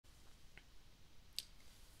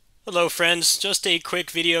Hello friends, just a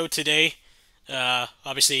quick video today.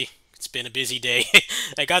 Obviously, it's been a busy day.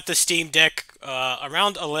 I got the Steam Deck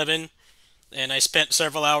around 11 and I spent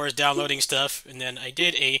several hours downloading stuff and then I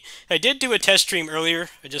did do a test stream earlier.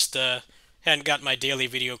 I just hadn't got my daily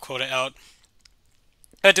video quota out.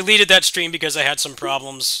 I deleted that stream because I had some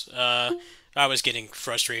problems. I was getting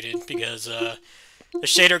frustrated because the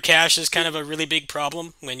shader cache is kind of a really big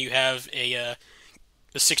problem when you have a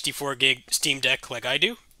 64 gig Steam Deck like I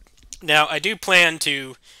do. Now, I do plan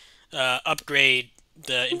to upgrade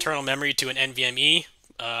the internal memory to an NVMe.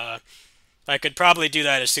 I could probably do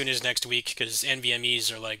that as soon as next week because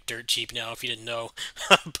NVMe's are like dirt cheap now, if you didn't know.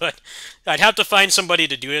 But I'd have to find somebody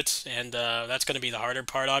to do it, and that's going to be the harder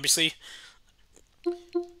part, obviously.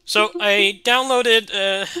 So I downloaded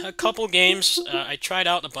a couple games. I tried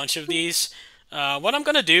out a bunch of these. What I'm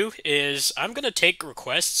going to do is I'm going to take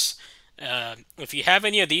requests. If you have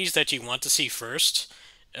any of these that you want to see first,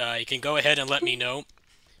 you can go ahead and let me know.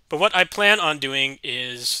 But what I plan on doing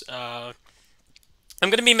is I'm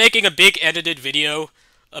going to be making a big edited video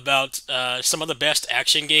about some of the best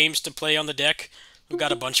action games to play on the deck. We've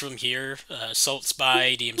got a bunch of them here. Assault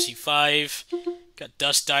Spy, DMC5, got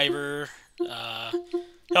Dust Diver,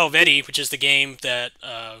 Helvetii, which is the game that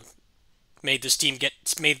made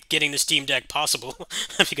getting the Steam Deck possible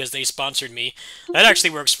because they sponsored me. That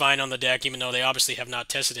actually works fine on the deck, even though they obviously have not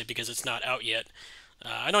tested it because it's not out yet.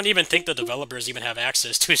 I don't even think the developers even have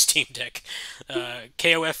access to a Steam Deck.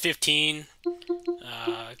 KOF 15,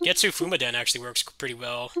 Getsu Fumaden actually works pretty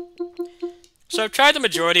well. So I've tried the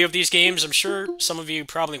majority of these games. I'm sure some of you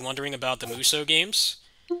probably wondering about the Muso games.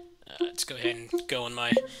 Let's go ahead and go on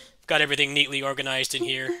my... Got everything neatly organized in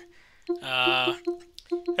here. I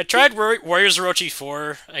tried Warriors Orochi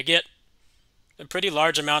 4. I get a pretty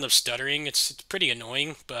large amount of stuttering. It's pretty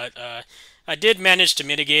annoying, but I did manage to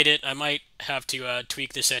mitigate it. I might have to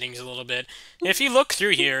tweak the settings a little bit. If you look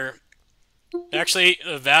through here, actually,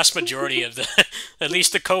 a vast majority of the, at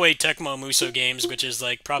least the Koei Tecmo Muso games, which is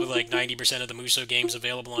like probably like 90% of the Muso games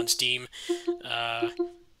available on Steam,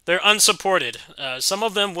 they're unsupported. Some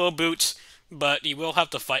of them will boot, but you will have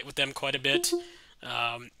to fight with them quite a bit.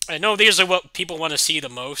 I know these are what people want to see the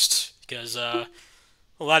most, because a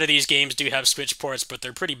lot of these games do have Switch ports, but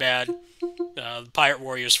they're pretty bad. Pirate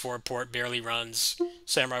Warriors 4 port barely runs.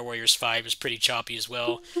 Samurai Warriors 5 is pretty choppy as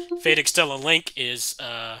well. Fate Extella Link is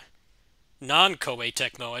non-Koei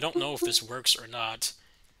Tecmo. I don't know if this works or not.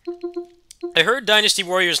 I heard Dynasty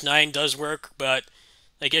Warriors 9 does work, but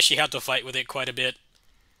I guess you have to fight with it quite a bit.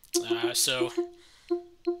 So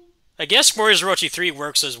I guess Warriors Orochi 3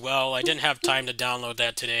 works as well. I didn't have time to download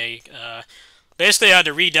that today. Basically, I had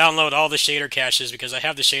to re-download all the shader caches because I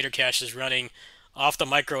have the shader caches running off the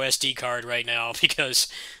micro SD card right now. Because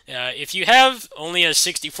if you have only a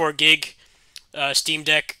 64 gig Steam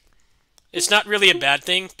Deck, it's not really a bad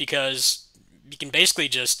thing because you can basically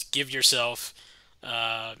just give yourself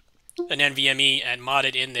an NVMe and mod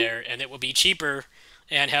it in there, and it will be cheaper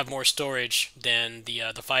and have more storage than the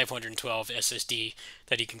 512 SSD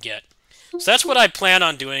that you can get. So that's what I plan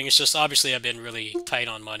on doing. It's just obviously I've been really tight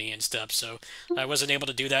on money and stuff, so I wasn't able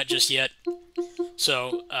to do that just yet.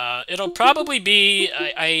 So it'll probably be,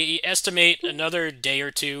 I estimate, another day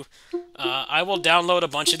or two. I will download a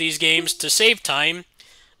bunch of these games to save time.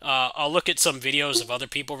 I'll look at some videos of other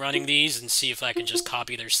people running these and see if I can just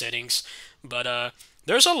copy their settings. But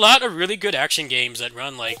there's a lot of really good action games that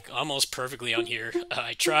run like almost perfectly on here.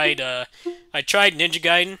 I tried Ninja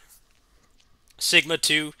Gaiden. Sigma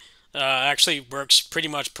 2 actually works pretty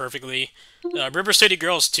much perfectly. River City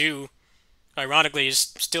Girls 2, ironically,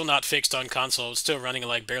 is still not fixed on console. It's still running at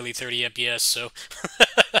like barely 30 FPS. So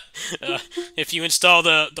if you install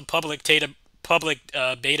the public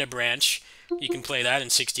beta branch, you can play that in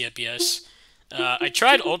 60 FPS. I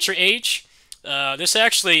tried Ultra Age. This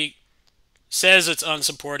actually says it's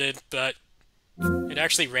unsupported, but it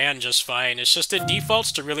actually ran just fine. It's just it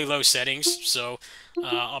defaults to really low settings, so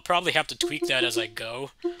I'll probably have to tweak that as I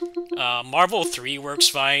go. Marvel 3 works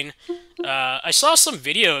fine. I saw some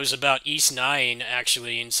videos about Ys 9,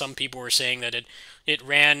 actually, and some people were saying that it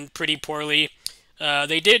ran pretty poorly.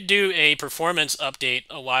 They did do a performance update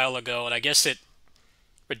a while ago, and I guess it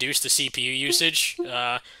reduced the CPU usage.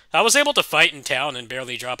 I was able to fight in town and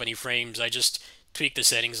barely drop any frames. I just tweaked the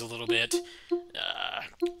settings a little bit.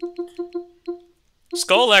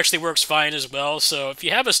 Skull actually works fine as well, so if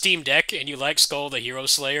you have a Steam Deck and you like Skull the Hero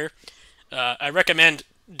Slayer, I recommend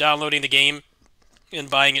downloading the game and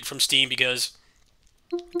buying it from Steam because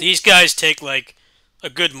these guys take like a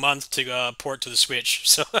good month to port to the Switch,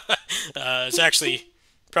 so it's actually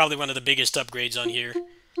probably one of the biggest upgrades on here.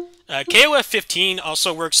 KOF 15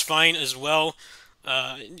 also works fine as well.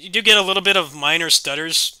 You do get a little bit of minor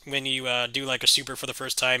stutters when you do like a super for the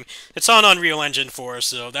first time. It's on Unreal Engine 4,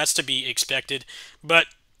 so that's to be expected. But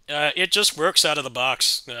it just works out of the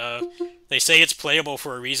box. They say it's playable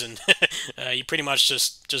for a reason. You pretty much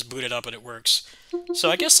just boot it up and it works.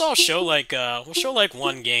 So I guess I'll show like we'll show like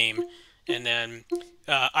one game, and then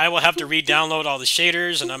I will have to re-download all the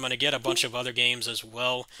shaders, and I'm gonna get a bunch of other games as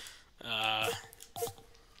well.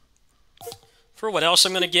 For what else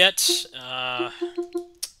I'm gonna get,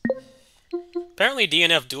 apparently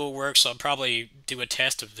DNF Duel works, so I'll probably do a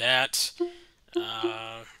test of that.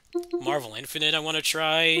 Marvel Infinite I want to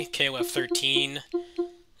try, KOF 13.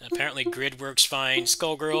 Apparently Grid works fine.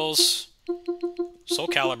 Skullgirls, Soul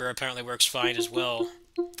Calibur apparently works fine as well.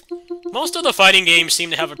 Most of the fighting games seem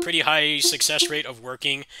to have a pretty high success rate of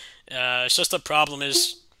working. It's just the problem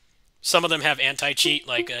is some of them have anti-cheat,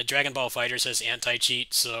 like Dragon Ball FighterZ has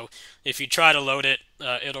anti-cheat, so if you try to load it,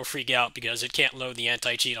 it'll freak out because it can't load the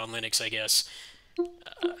anti-cheat on Linux, I guess.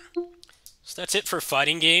 So that's it for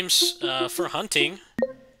fighting games. For hunting,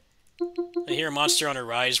 I hear Monster Hunter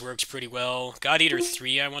Rise works pretty well. God Eater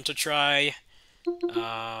 3 I want to try.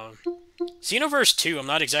 Xenoverse 2, I'm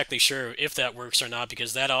not exactly sure if that works or not,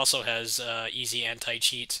 because that also has easy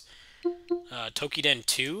anti-cheat. Tokiden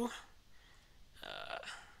 2?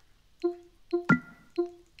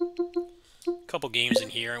 Couple games in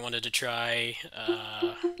here I wanted to try.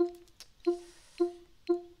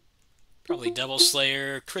 Probably Devil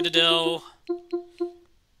Slayer, Critadel,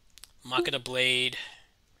 Makata Blade,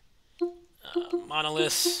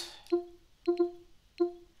 Monolith,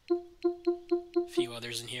 a few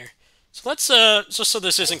others in here. So let's, just so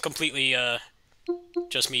this isn't completely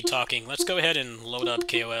just me talking, let's go ahead and load up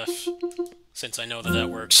KOF, since I know that that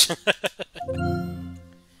works.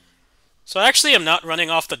 So actually I'm not running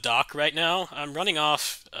off the dock right now. I'm running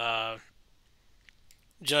off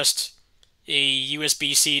just a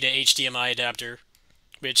USB-C to HDMI adapter,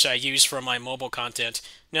 which I use for my mobile content.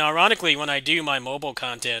 Now, ironically, when I do my mobile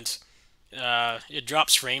content, it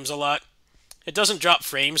drops frames a lot. It doesn't drop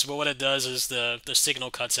frames, but what it does is the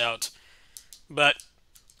signal cuts out. But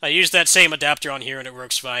I use that same adapter on here and it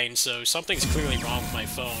works fine, so something's clearly wrong with my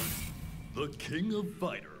phone. The King of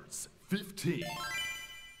Fighters 15.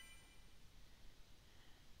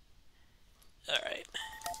 Alright.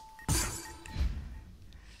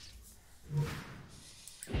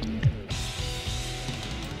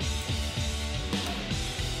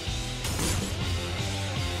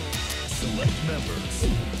 Select members.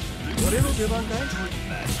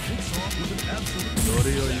 Match kicks off with an absolute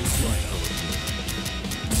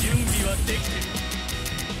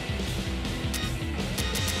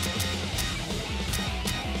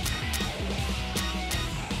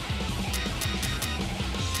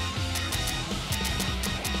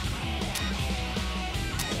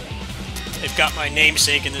They've got my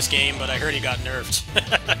namesake in this game, but I heard he got nerfed.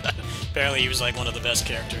 Apparently he was like one of the best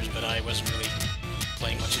characters, but I wasn't really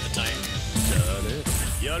playing much at the time.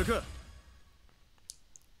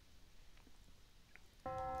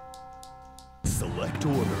 Select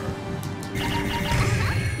order.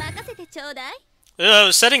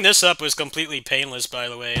 Setting this up was completely painless, by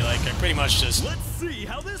the way. Like, I pretty much just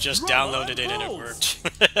downloaded it and it worked.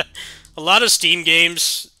 A lot of Steam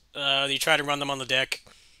games, you try to run them on the deck,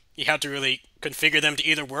 you have to really configure them to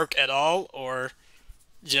either work at all or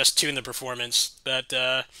just tune the performance. But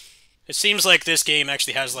it seems like this game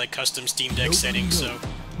actually has like custom Steam Deck settings, so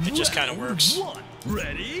it just kind of works.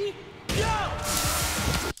 Ready? Go!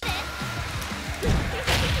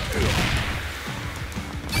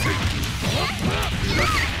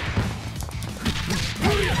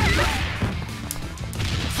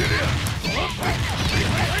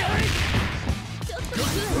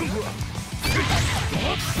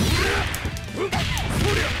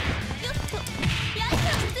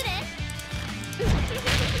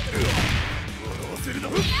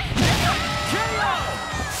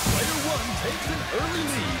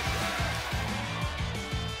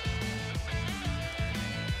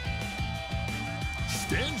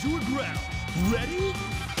 Stand your ground. Ready?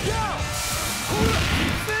 Go!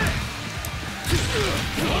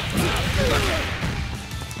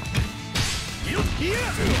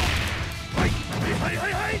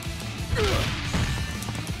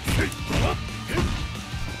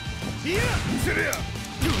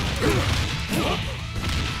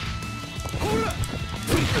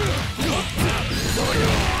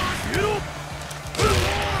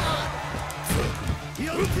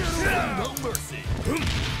 No mercy.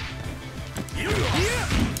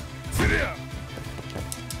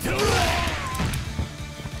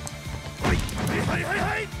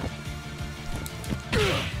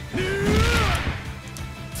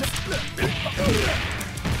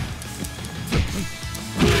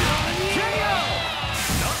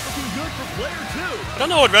 I don't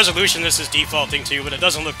know what resolution this is defaulting to, but it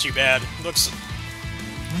doesn't look too bad. It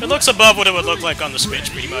looks above what it would look like on the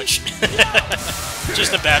Switch, pretty much.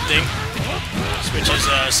 Just a bad thing. Switch is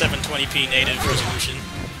 720p native resolution.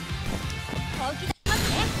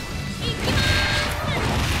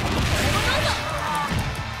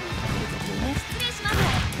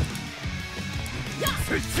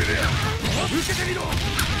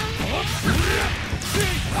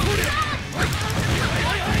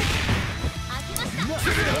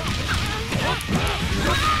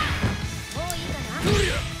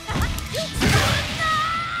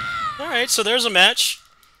 Alright, so there's a match.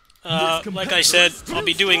 Like I said, I'll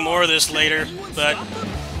be doing more of this later, but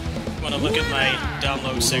I want to look at my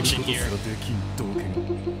download section here.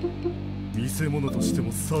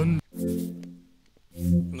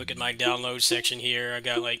 Look at my download section here. I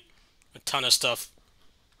got like a ton of stuff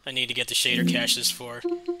I need to get the shader caches for.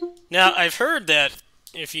 Now, I've heard that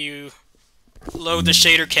if you load the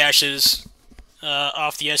shader caches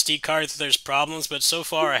off the SD card, there's problems, but so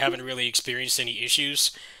far I haven't really experienced any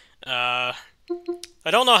issues. I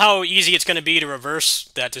don't know how easy it's going to be to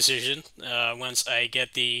reverse that decision once I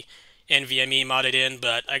get the NVMe modded in,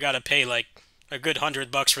 but I gotta pay like a good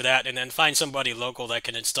 $100 for that and then find somebody local that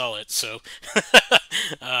can install it. So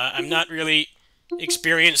I'm not really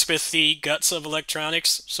experienced with the guts of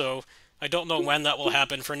electronics, so I don't know when that will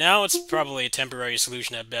happen. For now, it's probably a temporary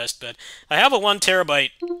solution at best, but I have a 1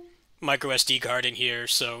 terabyte micro SD card in here,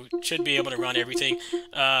 so should be able to run everything.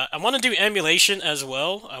 I want to do emulation as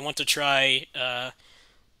well. I want to try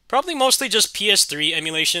probably mostly just PS3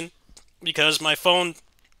 emulation, because my phone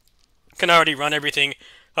can already run everything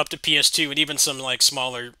up to PS2 and even some like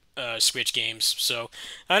smaller Switch games. So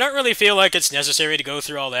I don't really feel like it's necessary to go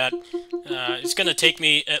through all that. It's going to take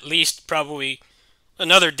me at least probably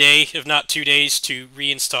another day, if not 2 days, to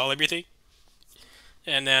reinstall everything.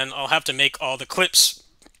 And then I'll have to make all the clips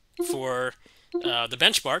for the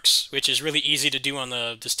benchmarks, which is really easy to do on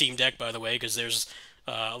the Steam Deck, by the way, because there's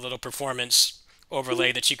a little performance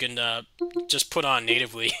overlay that you can just put on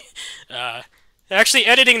natively. Actually,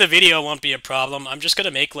 editing the video won't be a problem. I'm just going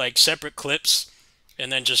to make like separate clips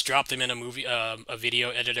and then just drop them in a video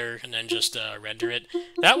editor and then just render it.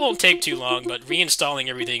 That won't take too long, but reinstalling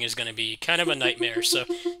everything is going to be kind of a nightmare. So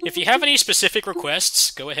if you have any specific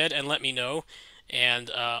requests, go ahead and let me know,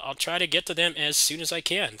 and I'll try to get to them as soon as I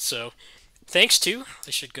can. So thanks to,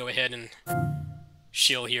 I should go ahead and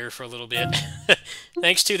shill here for a little bit.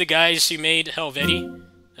 Thanks to the guys who made Helvetii.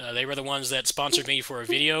 They were the ones that sponsored me for a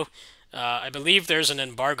video. I believe there's an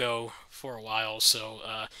embargo for a while, so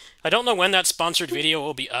I don't know when that sponsored video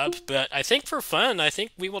will be up, but I think for fun, I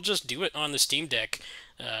think we will just do it on the Steam Deck.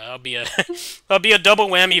 I'll be a double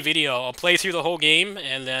whammy video. I'll play through the whole game,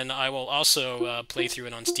 and then I will also play through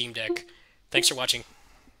it on Steam Deck. Thanks for watching.